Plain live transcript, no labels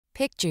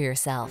Picture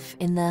yourself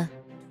in the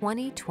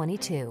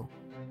 2022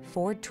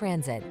 Ford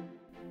Transit.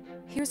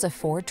 Here's a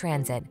Ford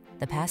Transit,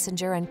 the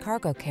passenger and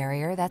cargo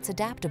carrier that's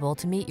adaptable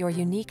to meet your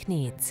unique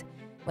needs.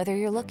 Whether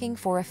you're looking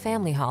for a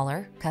family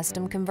hauler,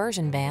 custom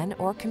conversion van,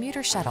 or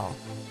commuter shuttle,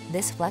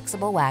 this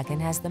flexible wagon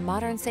has the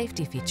modern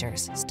safety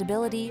features,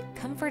 stability,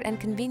 comfort,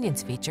 and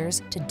convenience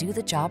features to do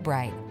the job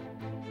right.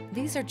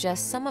 These are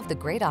just some of the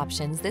great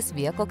options this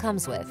vehicle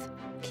comes with: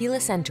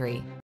 keyless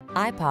entry,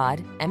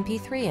 iPod,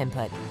 MP3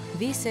 input,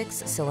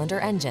 V6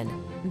 cylinder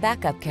engine,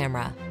 backup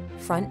camera,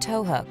 front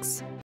tow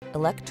hooks,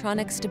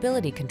 electronic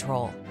stability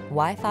control,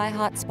 Wi-Fi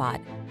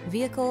hotspot,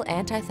 vehicle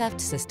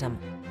anti-theft system,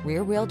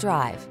 rear-wheel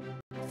drive,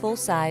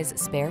 full-size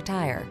spare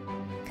tire.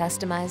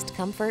 Customized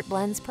comfort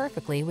blends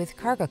perfectly with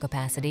cargo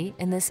capacity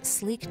in this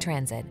sleek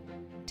Transit.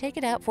 Take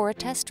it out for a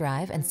test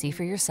drive and see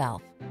for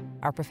yourself.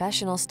 Our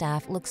professional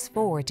staff looks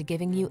forward to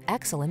giving you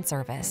excellent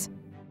service.